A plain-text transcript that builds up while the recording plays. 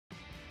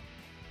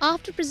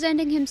After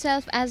presenting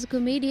himself as a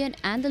comedian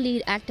and the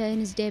lead actor in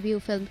his debut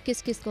film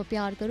Kis Kis Ko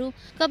Pyar Karu,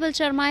 Kapil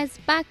Sharma is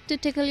back to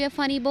tickle your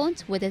funny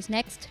bones with his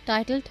next,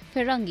 titled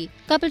Firangi.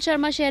 Kapil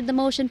Sharma shared the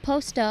motion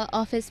poster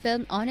of his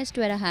film on his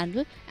Twitter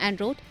handle and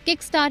wrote,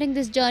 "Kickstarting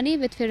this journey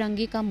with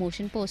Firangi ka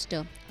motion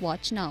poster.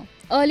 Watch now."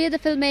 Earlier,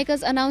 the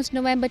filmmakers announced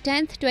November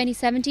 10th,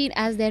 2017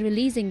 as their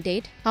releasing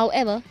date.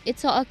 However, it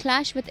saw a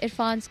clash with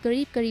Irfan's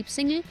Kareeb Kareeb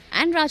single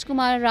and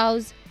Rajkumar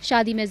Rao's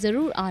Shaadi Mein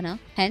Zarur Aana.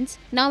 Hence,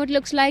 now it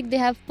looks like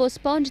they have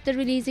postponed the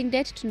releasing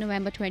date to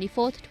November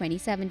 24th,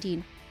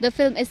 2017. The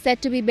film is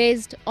said to be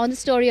based on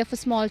the story of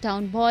a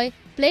small-town boy,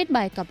 played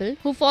by Kapil,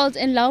 who falls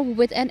in love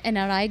with an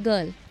NRI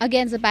girl,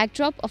 against the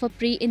backdrop of a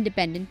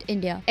pre-independent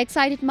India.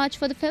 Excited much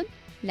for the film?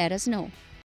 Let us know.